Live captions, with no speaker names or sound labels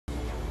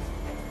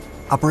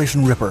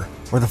Operation Ripper,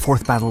 or the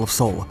Fourth Battle of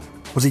Seoul,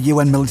 was a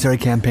UN military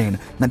campaign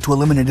meant to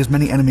eliminate as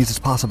many enemies as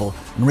possible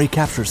and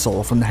recapture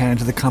Seoul from the hands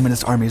of the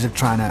communist armies of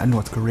China and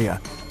North Korea.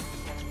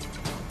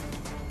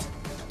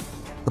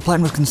 The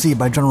plan was conceived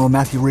by General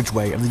Matthew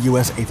Ridgway of the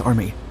US 8th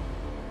Army.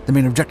 The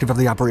main objective of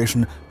the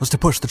operation was to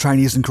push the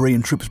Chinese and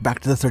Korean troops back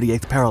to the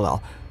 38th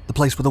parallel, the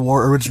place where the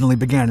war originally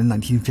began in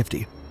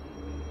 1950.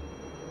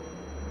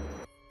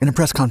 In a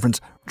press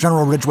conference,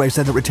 General Ridgway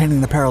said that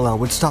retaining the parallel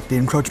would stop the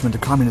encroachment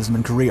of communism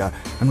in Korea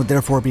and would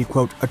therefore be,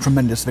 quote, a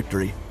tremendous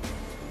victory.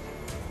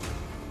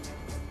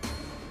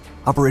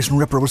 Operation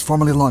Ripper was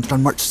formally launched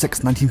on March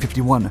 6,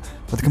 1951,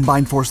 with a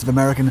combined force of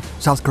American,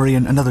 South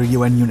Korean, and other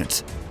UN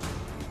units.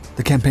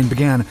 The campaign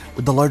began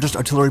with the largest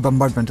artillery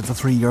bombardment of the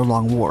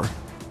 3-year-long war.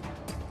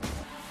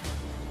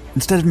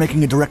 Instead of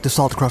making a direct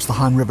assault across the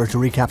Han River to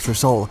recapture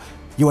Seoul,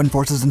 UN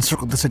forces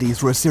encircled the city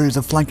through a series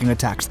of flanking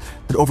attacks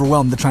that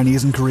overwhelmed the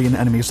Chinese and Korean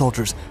enemy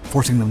soldiers,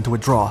 forcing them to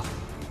withdraw.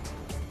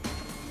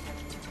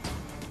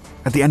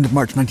 At the end of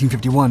March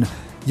 1951,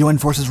 UN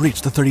forces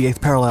reached the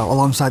 38th parallel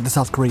alongside the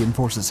South Korean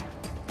forces.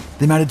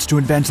 They managed to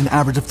advance an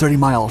average of 30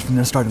 miles from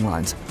their starting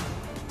lines.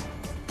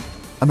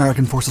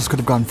 American forces could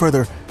have gone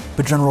further,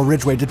 but General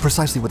Ridgway did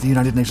precisely what the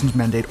United Nations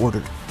mandate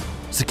ordered: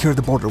 secure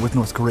the border with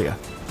North Korea.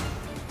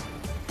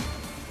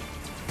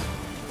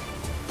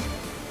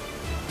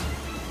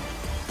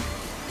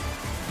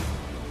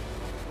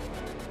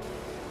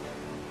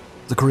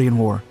 The Korean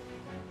War.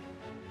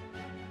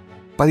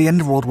 By the end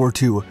of World War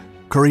II,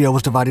 Korea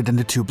was divided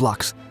into two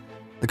blocks,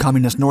 the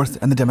Communist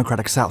North and the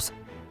Democratic South.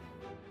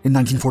 In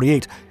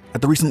 1948,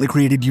 at the recently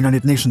created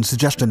United Nations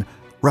suggestion,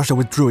 Russia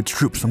withdrew its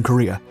troops from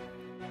Korea.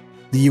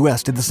 The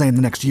US did the same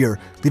the next year,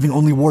 leaving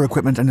only war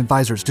equipment and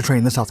advisors to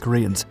train the South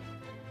Koreans.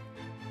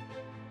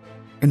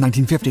 In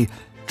 1950,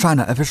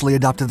 China officially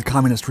adopted the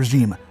communist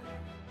regime.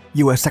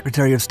 U.S.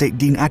 Secretary of State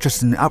Dean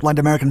Acheson outlined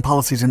American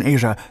policies in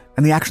Asia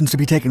and the actions to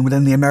be taken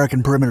within the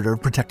American perimeter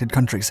of protected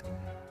countries.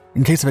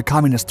 In case of a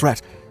communist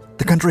threat,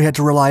 the country had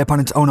to rely upon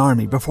its own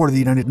army before the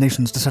United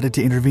Nations decided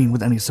to intervene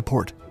with any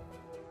support.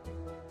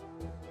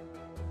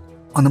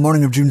 On the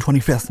morning of June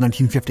 25,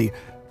 1950,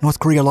 North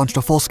Korea launched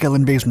a full-scale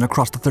invasion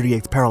across the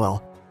 38th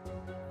parallel.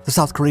 The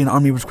South Korean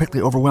army was quickly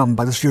overwhelmed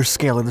by the sheer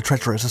scale of the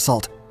treacherous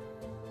assault.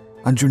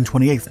 On June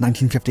 28,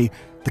 1950,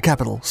 the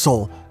capital,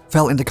 Seoul,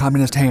 fell into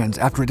communist hands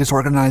after a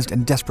disorganized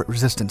and desperate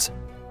resistance.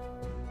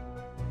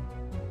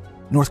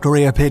 North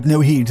Korea paid no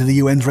heed to the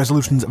UN's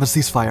resolutions of a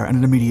ceasefire and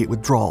an immediate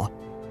withdrawal.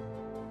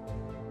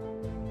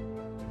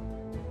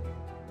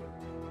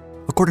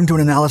 According to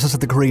an analysis of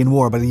the Korean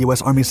War by the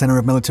U.S. Army Center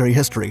of Military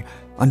History,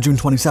 on June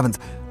 27th,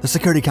 the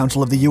Security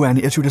Council of the UN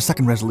issued a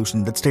second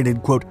resolution that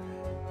stated, quote,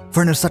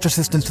 furnish such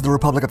assistance to the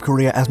Republic of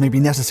Korea as may be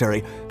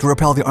necessary to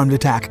repel the armed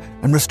attack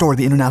and restore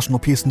the international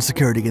peace and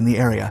security in the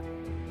area.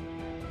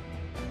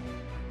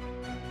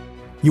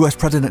 U.S.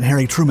 President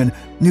Harry Truman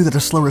knew that a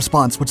slow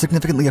response would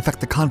significantly affect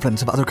the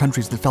confidence of other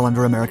countries that fell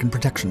under American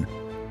protection.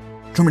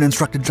 Truman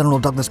instructed General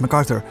Douglas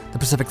MacArthur, the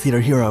Pacific Theater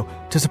hero,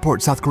 to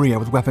support South Korea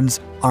with weapons,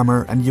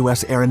 armor, and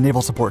U.S. air and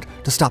naval support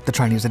to stop the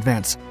Chinese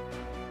advance.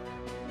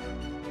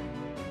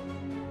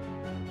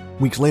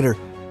 Weeks later,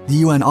 the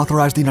UN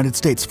authorized the United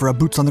States for a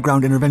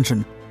boots-on-the-ground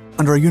intervention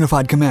under a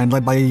unified command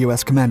led by a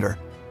U.S. commander.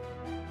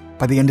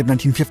 By the end of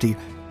 1950,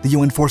 the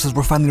UN forces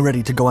were finally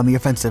ready to go on the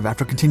offensive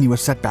after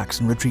continuous setbacks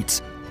and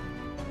retreats.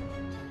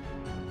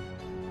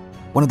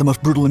 One of the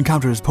most brutal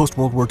encounters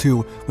post-World War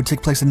II would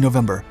take place in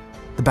November,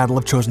 the Battle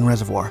of Chosin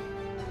Reservoir.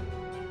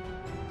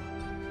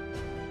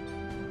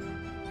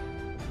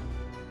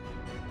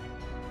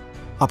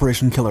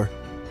 Operation Killer.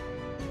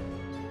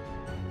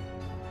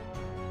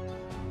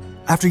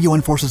 After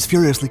UN forces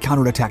furiously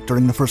counterattacked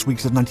during the first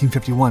weeks of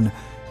 1951,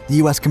 the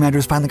US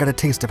commanders finally got a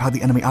taste of how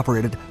the enemy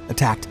operated,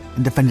 attacked,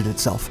 and defended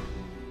itself.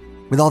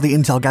 With all the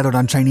intel gathered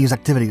on Chinese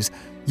activities,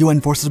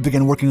 UN forces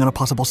began working on a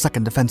possible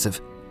second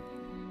offensive.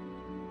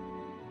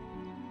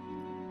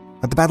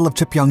 At the Battle of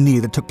Chipyeong-ni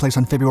that took place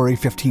on February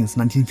 15,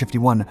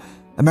 1951,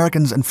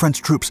 Americans and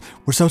French troops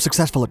were so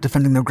successful at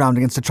defending their ground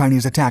against a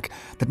Chinese attack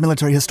that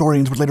military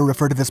historians would later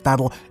refer to this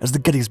battle as the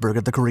Gettysburg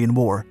of the Korean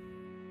War.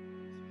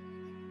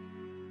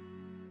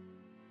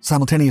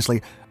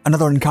 Simultaneously,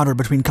 another encounter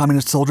between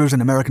communist soldiers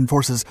and American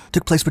forces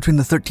took place between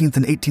the 13th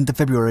and 18th of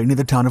February near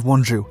the town of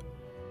Wonju.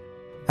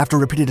 After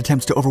repeated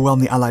attempts to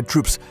overwhelm the Allied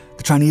troops,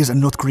 the Chinese and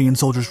North Korean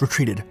soldiers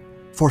retreated,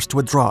 forced to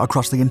withdraw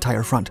across the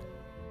entire front.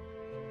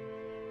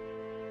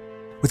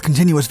 With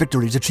continuous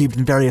victories achieved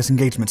in various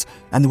engagements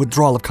and the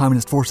withdrawal of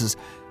communist forces,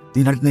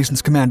 the United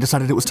Nations Command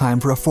decided it was time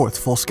for a fourth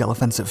full-scale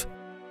offensive.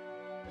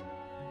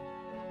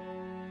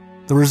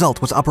 The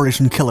result was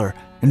Operation Killer,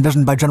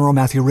 envisioned by General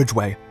Matthew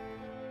Ridgway.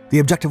 The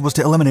objective was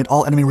to eliminate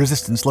all enemy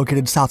resistance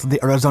located south of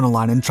the Arizona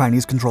line in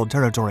Chinese-controlled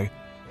territory.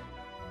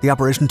 The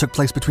operation took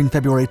place between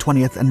February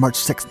 20th and March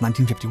 6,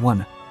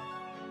 1951.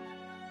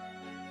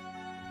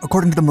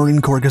 According to the Marine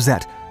Corps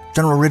Gazette,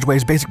 General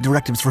Ridgway's basic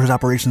directives for his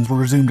operations were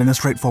resumed in a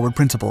straightforward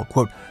principle,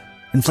 quote,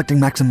 inflicting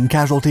maximum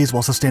casualties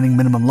while sustaining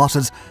minimum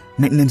losses,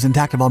 maintenance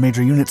intact of all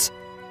major units,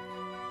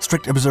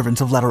 strict observance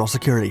of lateral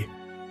security.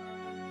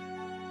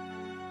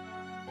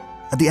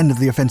 At the end of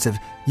the offensive,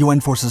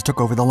 UN forces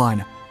took over the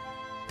line.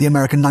 The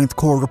American Ninth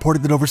Corps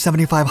reported that over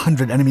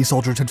 7,500 enemy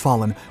soldiers had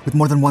fallen, with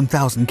more than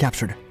 1,000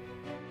 captured.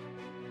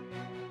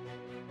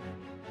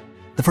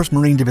 The 1st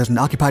Marine Division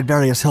occupied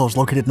various hills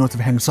located north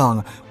of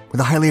Hangsong, with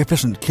a highly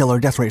efficient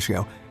kill-or-death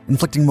ratio,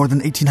 inflicting more than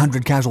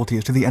 1,800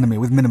 casualties to the enemy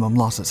with minimum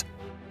losses.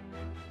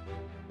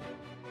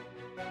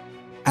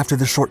 After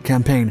this short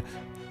campaign,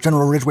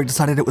 General Ridgway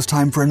decided it was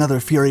time for another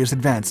furious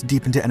advance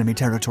deep into enemy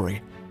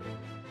territory.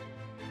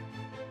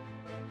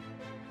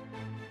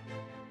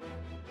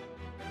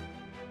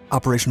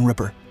 Operation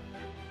Ripper.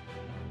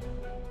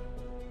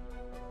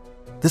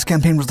 This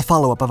campaign was the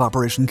follow-up of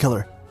Operation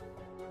Killer.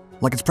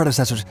 Like its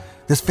predecessors,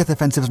 this 5th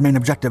offensive's main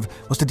objective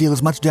was to deal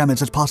as much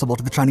damage as possible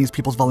to the Chinese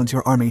People's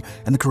Volunteer Army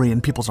and the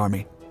Korean People's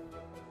Army.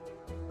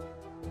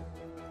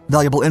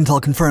 Valuable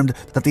intel confirmed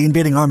that the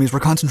invading armies were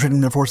concentrating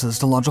their forces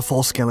to launch a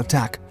full-scale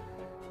attack.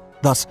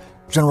 Thus,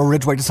 General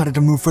Ridgway decided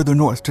to move further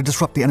north to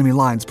disrupt the enemy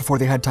lines before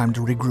they had time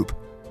to regroup.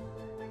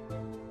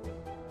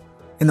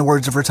 In the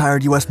words of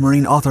retired U.S.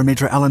 Marine author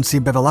Major Alan C.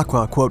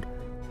 Bevilacqua, quote,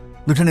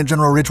 "Lieutenant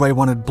General Ridgway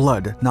wanted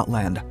blood, not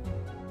land."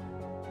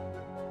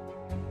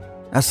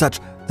 As such,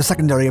 the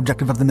secondary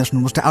objective of the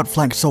mission was to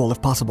outflank Seoul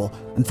if possible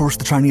and force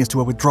the Chinese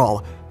to a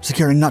withdrawal,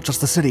 securing not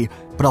just the city,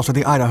 but also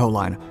the Idaho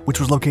Line,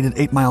 which was located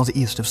 8 miles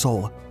east of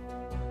Seoul.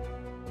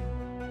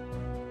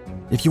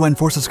 If UN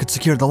forces could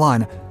secure the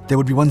line, they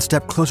would be one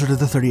step closer to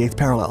the 38th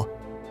parallel.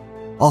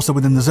 Also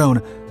within the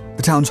zone,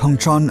 the towns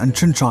Hongcheon and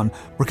Chuncheon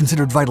were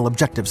considered vital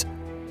objectives.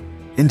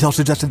 Intel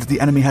suggested that the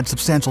enemy had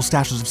substantial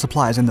stashes of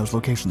supplies in those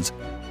locations.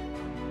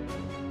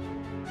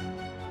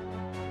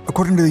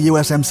 According to the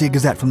USMC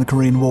Gazette from the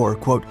Korean War,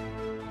 quote,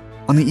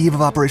 "On the eve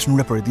of Operation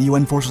Ripper, the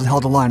UN forces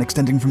held a line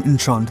extending from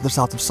Incheon to the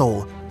south of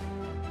Seoul,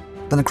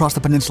 then across the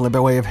peninsula by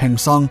way of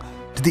Hangsong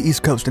to the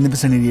east coast in the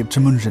vicinity of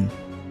Chemunjin.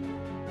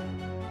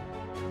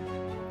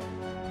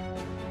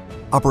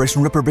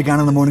 Operation Ripper began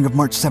on the morning of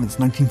March 7,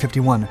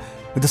 1951,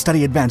 with a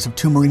steady advance of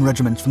 2 Marine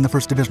regiments from the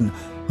 1st Division,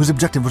 whose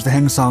objective was the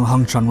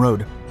Hangsong-Hongcheon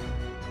Road.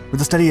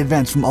 With a steady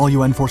advance from all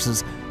UN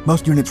forces,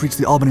 most units reached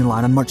the Albany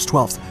Line on March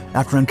 12th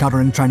after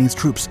encountering Chinese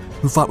troops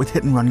who fought with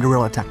hit-and-run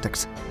guerrilla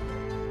tactics.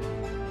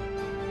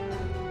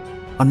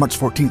 On March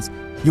 14th,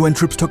 UN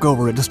troops took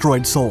over and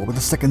destroyed Seoul with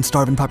a sick and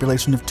starving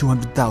population of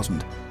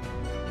 200,000.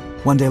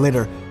 One day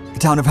later, the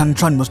town of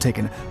Hangchun was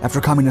taken after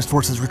communist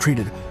forces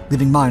retreated,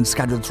 leaving mines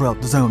scattered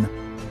throughout the zone.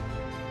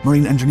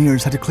 Marine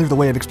engineers had to clear the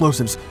way of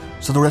explosives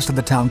so the rest of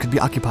the town could be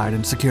occupied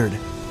and secured.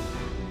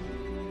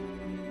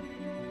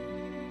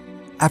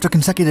 After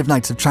consecutive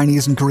nights of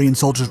Chinese and Korean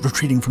soldiers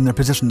retreating from their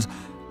positions,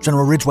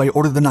 General Ridgway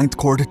ordered the Ninth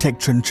Corps to take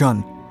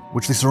Chuncheon,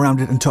 which they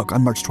surrounded and took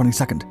on March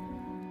 22nd.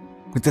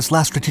 With this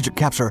last strategic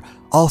capture,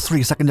 all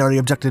 3 secondary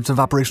objectives of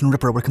Operation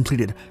Ripper were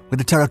completed,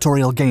 with a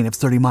territorial gain of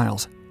 30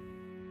 miles.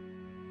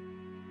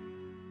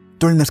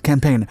 During this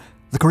campaign,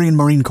 the Korean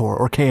Marine Corps,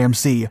 or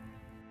KMC,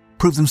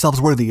 proved themselves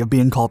worthy of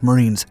being called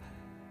Marines.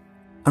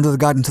 Under the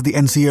guidance of the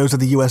NCOs of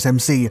the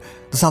USMC,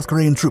 the South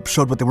Korean troops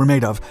showed what they were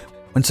made of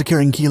when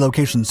securing key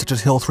locations such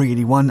as Hill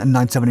 381 and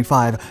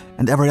 975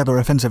 and every other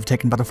offensive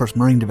taken by the 1st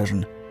Marine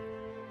Division.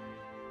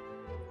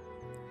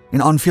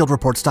 In on-field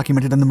reports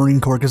documented in the Marine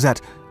Corps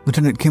Gazette,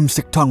 Lieutenant Kim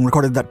Sik-tung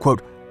recorded that,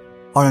 quote,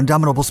 "Our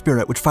indomitable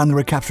spirit, which finally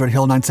recaptured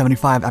Hill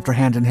 975 after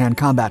hand-in-hand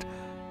combat,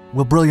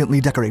 will brilliantly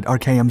decorate our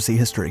KMC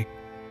history."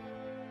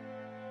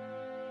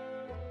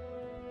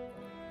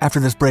 After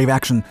this brave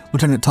action,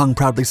 Lieutenant Tung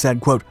proudly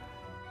said, quote,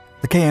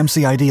 "The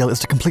KMC ideal is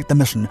to complete the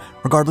mission,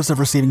 regardless of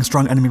receiving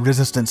strong enemy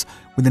resistance,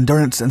 with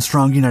endurance and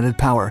strong united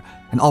power,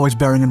 and always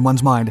bearing in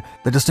one's mind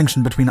the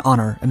distinction between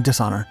honor and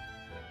dishonor."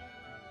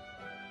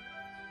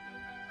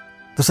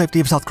 The safety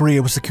of South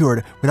Korea was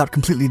secured without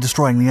completely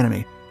destroying the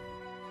enemy.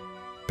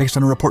 Based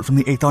on a report from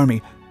the 8th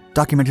Army,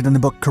 documented in the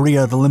book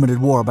Korea, the Limited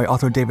War by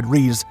author David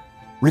Rees,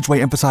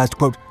 Ridgway emphasized,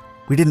 quote,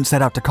 "We didn't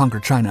set out to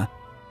conquer China."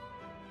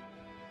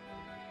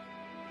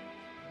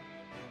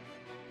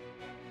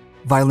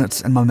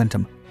 Violence and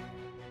momentum.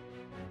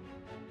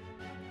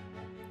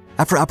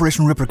 After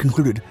Operation Ripper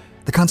concluded,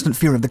 the constant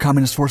fear of the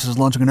communist forces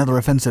launching another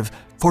offensive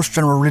forced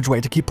General Ridgway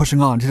to keep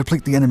pushing on to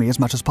deplete the enemy as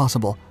much as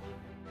possible.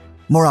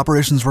 More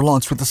operations were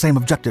launched with the same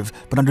objective,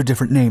 but under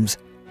different names.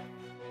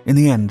 In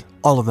the end,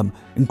 all of them,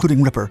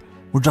 including Ripper,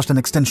 were just an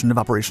extension of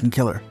Operation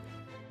Killer.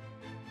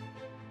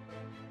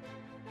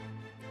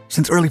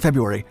 Since early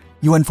February,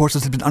 UN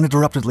forces had been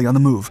uninterruptedly on the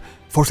move,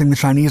 forcing the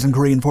Chinese and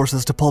Korean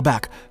forces to pull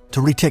back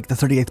to retake the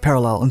 38th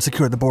parallel and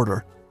secure the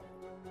border.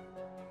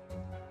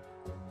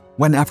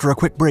 When, after a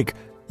quick break,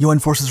 UN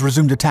forces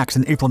resumed attacks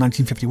in April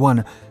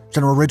 1951,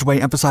 General Ridgway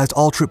emphasized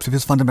all troops of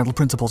his fundamental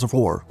principles of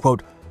war,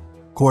 quote,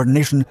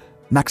 "coordination,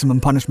 maximum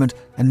punishment,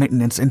 and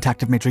maintenance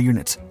intact of major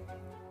units."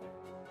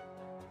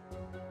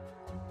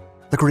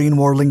 The Korean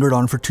War lingered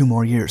on for 2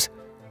 more years.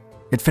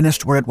 It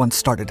finished where it once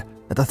started,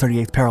 at the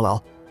 38th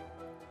parallel.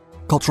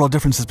 Cultural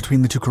differences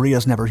between the 2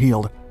 Koreas never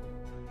healed.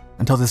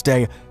 Until this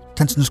day,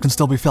 tensions can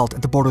still be felt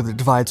at the border that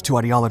divides 2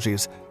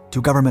 ideologies,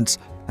 2 governments,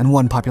 and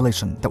 1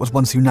 population that was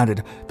once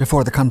united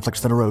before the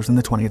conflicts that arose in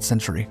the 20th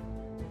century.